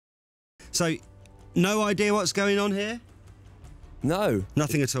So, no idea what's going on here? No.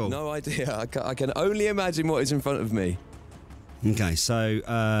 Nothing at all? No idea. I can only imagine what is in front of me. Okay, so...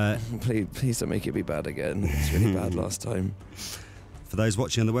 Please don't make it be bad again. It's really bad last time. For those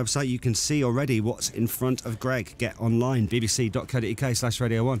watching on the website, you can see already what's in front of Greg. Get online,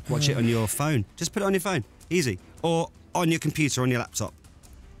 bbc.co.uk/Radio 1. Watch it on your phone. Just put it on your phone. Easy. Or on your computer, on your laptop.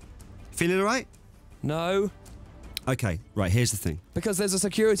 Feeling all right? No. Okay, right, here's the thing. Because there's a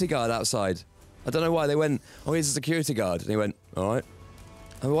security guard outside. I don't know why. They went, oh, here's a security guard. And he went, all right.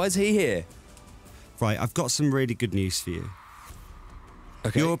 And why is he here? Right, I've got some really good news for you.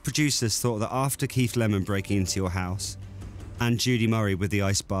 Okay. Your producers thought that after Keith Lemon breaking into your house and Judy Murray with the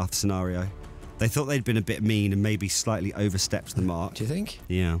ice bath scenario, they thought they'd been a bit mean and maybe slightly overstepped the mark. Do you think?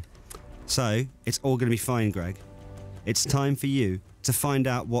 Yeah. So, it's all going to be fine, Greg. It's time for you to find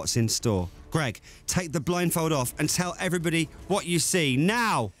out what's in store. Greg, take the blindfold off and tell everybody what you see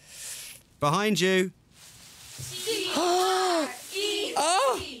now. Behind you. Cheerleaders!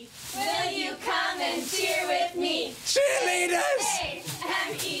 Will you come and cheer with me? Cheerleaders!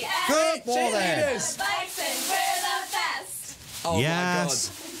 Good morning. Bikes and we're the best. Oh Yes.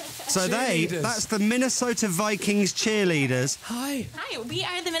 my God. So that's the Minnesota Vikings cheerleaders. Hi. Hi, we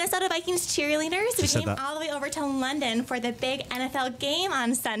are the Minnesota Vikings cheerleaders. We said came that. all the way over to London for the big NFL game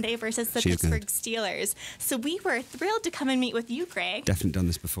on Sunday versus the She's Pittsburgh good. Steelers. So we were thrilled to come and meet with you, Greg. Definitely done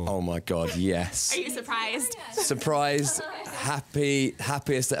this before. Oh my God, yes. Are you surprised? Surprised,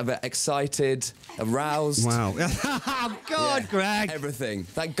 happiest ever, excited, aroused. Wow. Oh, God, Yeah, Greg. Everything.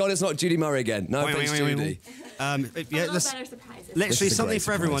 Thank God it's not Judy Murray again. No offense, Judy. Yeah, Better this, surprises. literally This is a something great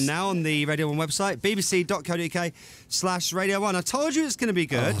for everyone surprise. now on the Radio 1 website, bbc.co.uk/Radio 1. I told you it's going to be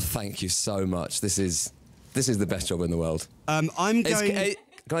good. Oh, thank you so much. This is the best job in the world. I'm going... Can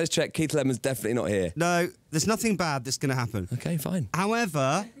I just check? Keith Lemon's definitely not here. No, there's nothing bad that's going to happen. Okay, fine.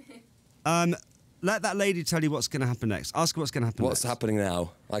 However, let that lady tell you what's going to happen next. Ask her what's going to happen What's next. happening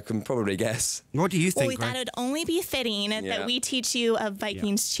now? I can probably guess. What do you Well, think, we thought Greg? it'd only be fitting Yeah. that we teach you a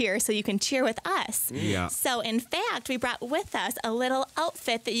Vikings cheer so you can cheer with us. Yeah. So, in fact, we brought with us a little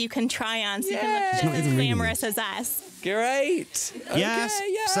outfit that you can try on so you can Yay. look It's just not as even reading glamorous as us. Great. Yes.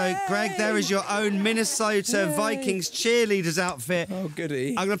 Okay, So, yay. Greg, there is your own Minnesota Yay. Vikings cheerleaders outfit. Oh,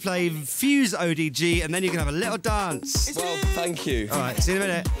 goody. I'm going to play Fuse ODG, and then you can have a little dance. Well, thank you. All right, see you in a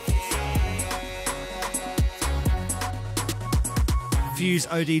minute. Fuse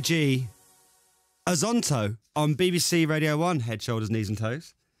ODG. Azonto on BBC Radio 1, Head, Shoulders, Knees and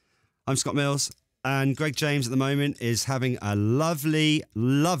Toes. I'm Scott Mills, and Greg James at the moment is having a lovely,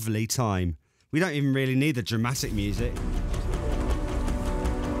 lovely time. We don't even really need the dramatic music.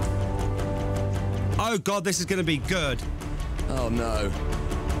 Oh God, this is going to be good. Oh, no.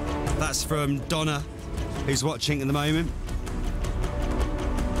 That's from Donna, who's watching at the moment.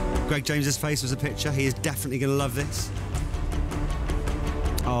 Greg James's face was a picture. He is definitely going to love this.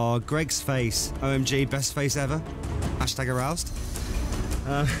 Oh, Greg's face. OMG, best face ever. Hashtag aroused.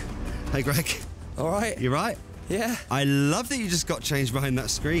 Hey, Greg. All right. You right? Yeah. I love that you just got changed behind that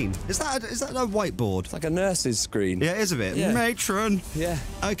screen. Is that a whiteboard? It's like a nurse's screen. Yeah, it is a bit. Yeah. Matron. Yeah.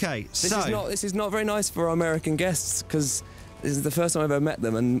 Okay, This is not very nice for our American guests because this is the first time I've ever met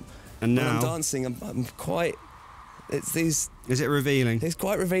them, and when now I'm dancing, I'm quite. is it revealing? It's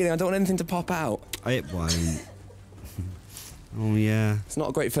quite revealing. I don't want anything to pop out. It won't. Oh yeah. It's not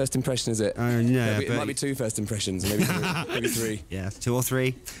a great first impression, is it? Oh no. It might be two first impressions, maybe maybe three. Yeah, 2 or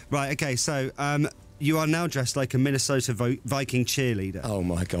 3. Right. Okay. So you are now dressed like a Minnesota Viking cheerleader. Oh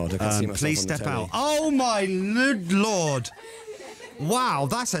my God! I can see myself Please on the step telly. out. Oh my Lord! Wow,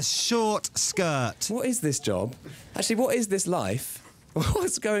 that's a short skirt. What is this job? Actually, what is this life?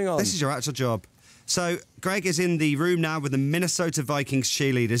 What's going on? This is your actual job. So Greg is in the room now with the Minnesota Vikings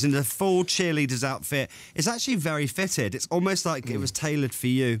cheerleaders in the full cheerleaders outfit. It's actually very fitted. It's almost like it was tailored for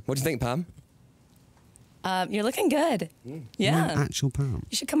you. What do you think, Pam? You're looking good. An Yeah. actual Pam.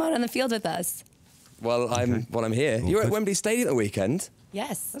 You should come out on the field with us. Well, I'm here. Well, You were at good. Wembley Stadium at the weekend.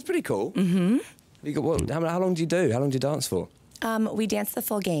 Yes. That's pretty cool. Mm-hmm. You got, how long do you do? How long do you dance for? We danced the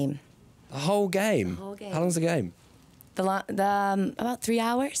full game. The whole game. The whole game. How long's the game? About 3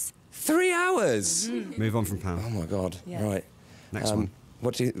 hours. 3 hours. Move on from Pam. Oh my God! Yeah. Right. Next one.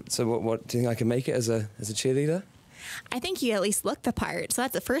 What do you think I can make it as a cheerleader? I think you at least look the part, so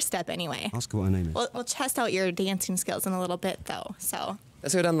that's the first step anyway. Ask her what her name is. We'll test out your dancing skills in a little bit, though. So,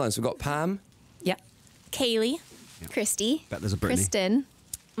 Let's go down the line. So we've got Pam. Yeah. Kaylee, Christy, Bet there's a Brittany. Kristen,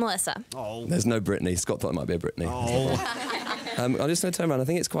 Melissa. Oh. There's no Brittany. Scott thought it might be a Brittany. Oh. I'm just going to turn around. I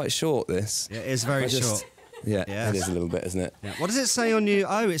think it's quite short, this. Yeah, it is very short. Yeah, Yes. it is a little bit, isn't it? Yeah. What does it say on you?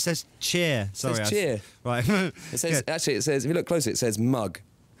 Oh, it says cheer. Sorry. says cheer. Right. It says, actually, it says, if you look closer, it says mug.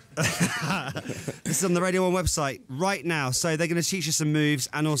 This is on the Radio 1 website right now. So they're going to teach you some moves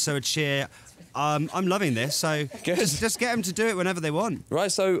and also a cheer. I'm loving this. So just get them to do it whenever they want.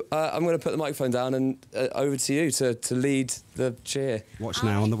 Right, so I'm going to put the microphone down and over to you to lead the cheer. Watch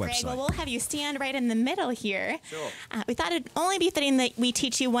now on the Greg, website. well, we'll have you stand right in the middle here. Sure. We thought it'd only be fitting that we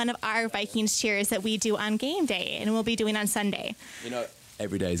teach you one of our Vikings cheers that we do on game day, and we'll be doing on Sunday. You know,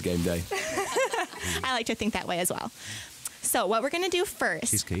 every day is game day. I like to think that way as well. So what we're going to do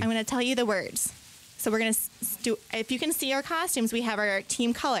first, I'm going to tell you the words. So we're going to do, if you can see our costumes, we have our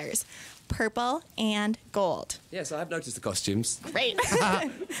team colors, purple and gold. Yes, I have noticed the costumes. Great.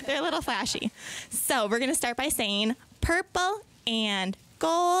 They're a little flashy. So we're going to start by saying purple and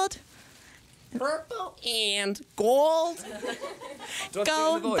gold. Purple and gold.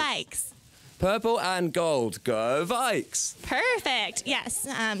 Go Vikes. Purple and gold. Go Vikes. Perfect. Yes.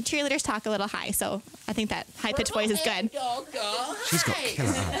 Cheerleaders talk a little high, so I think that high-pitched voice is good. She's got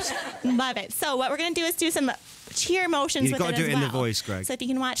killer abs. Love it. So what we're going to do is do some cheer motions You've with got it to do as it in well. the voice, Greg. So if you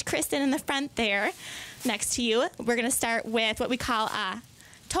can watch Kristen in the front there next to you, we're going to start with what we call a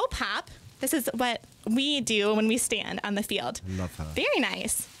toe pop. This is what we do when we stand on the field. Love her. Very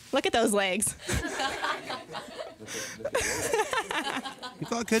nice. Look at those legs. You've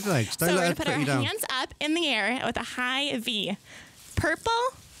got good legs. Don't So we're let going her to put put our you down. hands up in the air with a high V. Purple.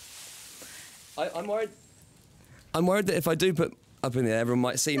 I'm worried. I'm worried that if I do put up in the air, everyone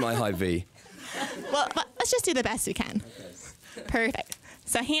might see my high V. Well, let's just do the best we can. Perfect.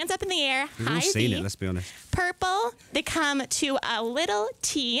 So hands up in the air, We've high all seen V. it, let's be honest. Purple, they come to a little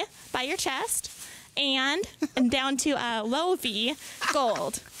T by your chest, and down to a low V,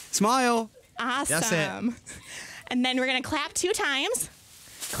 gold. Smile. Awesome. That's it. And then we're going to clap 2 times.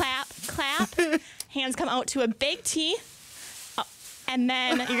 Clap, clap. Hands come out to a big T. Oh, and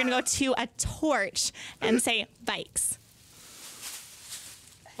then you're going to go to a torch and say Vikes.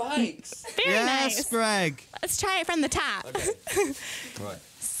 Vikes. Very Yes, nice. Greg. Let's try it from the top. Right.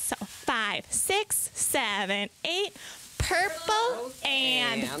 So 5, 6, 7, 8. Purple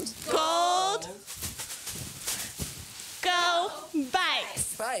and gold. Go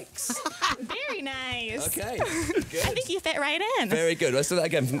Vikes. Vikes. Very nice. Okay. I Good. think you fit right in. Very good. Let's do that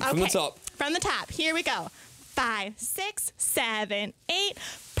again from the Okay, top. From the top. Here we go. 5, 6, 7, 8.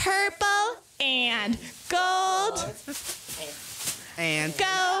 Purple and gold. And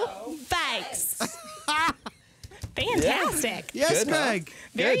Go Vikes. Fantastic. yes, Good, huh? Greg.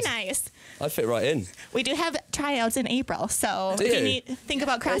 Very Good. nice. I fit right in. We do have tryouts in April, so Do if you you? need, think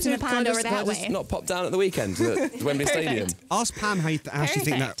about crossing the Can I pond just- over can I that just way. not pop down at the weekend to the Wembley Perfect. Stadium. Ask Pam how she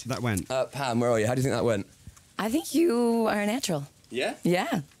think Perfect. that went. Pam, where are you? How do you think that went? I think you are a natural. Yeah.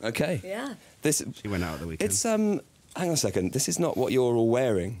 Yeah. Okay. Yeah. This. She went out at the weekend. It's Hang on a second. This is not what you're all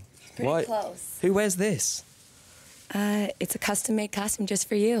wearing. Pretty close. Who wears this? It's a custom-made costume just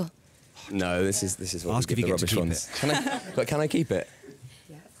for you. No, this is what Ask we if give you the get to rubbish keep ones. But can I keep it?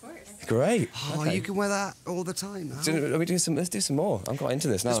 Yeah, of course. Great. Oh, Okay. you can wear that all the time. Now. Let's do some more. I'm quite into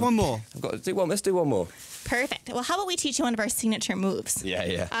this now. Just one more. I've got to do one. Let's do one more. Perfect. Well, how about we teach you one of our signature moves?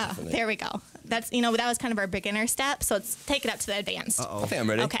 Yeah. Oh, definitely. there we go. That's, that was kind of our beginner step, so let's take it up to the advanced. I think I'm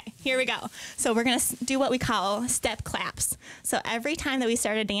ready. Okay, here we go. So we're going to do what we call step claps. So every time that we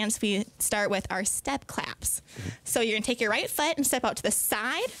start a dance, we start with our step claps. So you're going to take your right foot and step out to the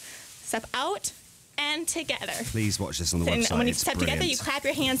side, step out, and together. Please watch this on the And website. when you It's step together, you brilliant. clap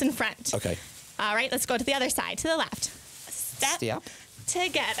your hands in front. Okay. All right, let's go to the other side, to the left. Step, Step.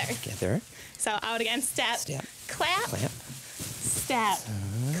 together. Together. So out again, step, Step. clap, Clap. step,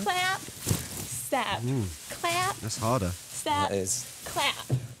 clap, step, clap, That's harder. step, That is. clap.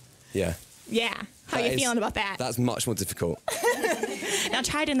 Yeah. Yeah. How That you is- feeling about that? That's much more difficult. Now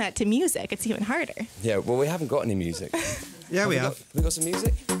try doing that to music. It's even harder. Yeah. Well, we haven't got any music. Yeah, we have. We got some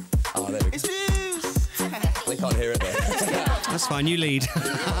music. Oh, there we go. They can't hear it though. That's fine. You lead.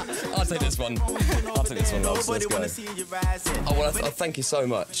 I'll take this one. I'll take this one, lads. Let's go. Oh, well, thank you so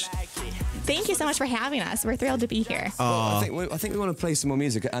much. Thank you so much for having us. We're thrilled to be here. Well, I think we want to play some more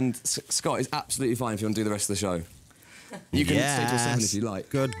music, and Scott is absolutely fine if you want to do the rest of the show. You can stay till 7 if you like.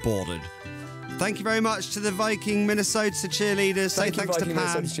 Good boarded. Thank you very much to the Viking Minnesota cheerleaders. Say Thank you, thanks Viking to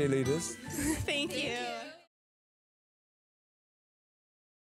Pam. Minnesota cheerleaders. Thank you.